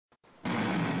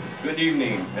Good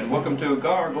evening, and welcome to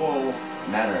Gargoyle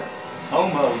Manor,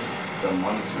 home of the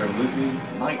Monster Movie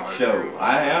Night Show.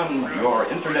 I am your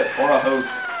internet horror host,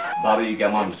 Bobby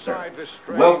Gammonster.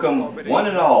 Welcome, one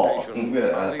and all.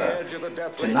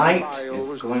 Tonight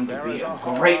is going to be a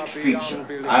great feature.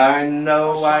 I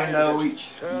know,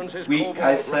 each week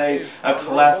I say a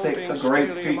classic, a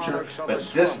great feature, but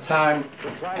this time,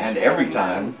 and every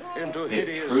time,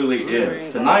 it truly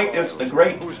is. Tonight is the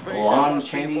great Lon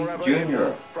Chaney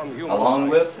Jr., along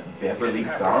with Beverly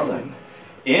Garland,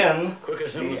 in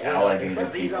the Alligator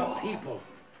People.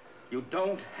 You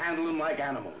don't handle them like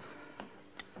animals.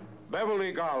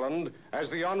 Beverly Garland as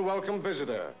the unwelcome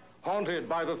visitor, haunted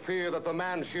by the fear that the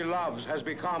man she loves has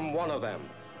become one of them.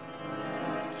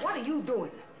 What are you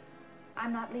doing?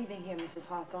 I'm not leaving here, Mrs.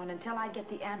 Hawthorne, until I get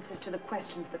the answers to the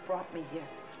questions that brought me here.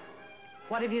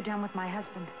 What have you done with my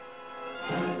husband?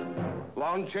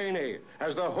 Lon Chaney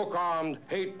as the hook-armed,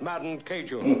 hate-maddened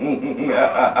Cajun.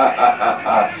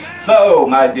 So,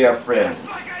 my dear friends,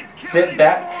 sit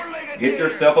back, get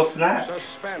yourself a snack,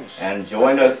 and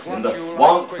join us in the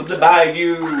swamps of the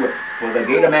bayou for the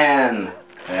Gator Man.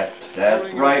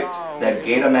 That's right, the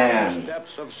Gator Man.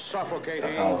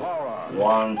 Because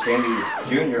Lon Chaney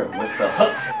Jr. with the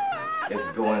hook is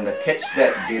going to catch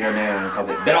that Gator Man because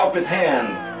it bit off his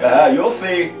hand. You'll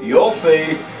see.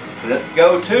 Let's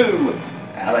go to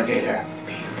Alligator.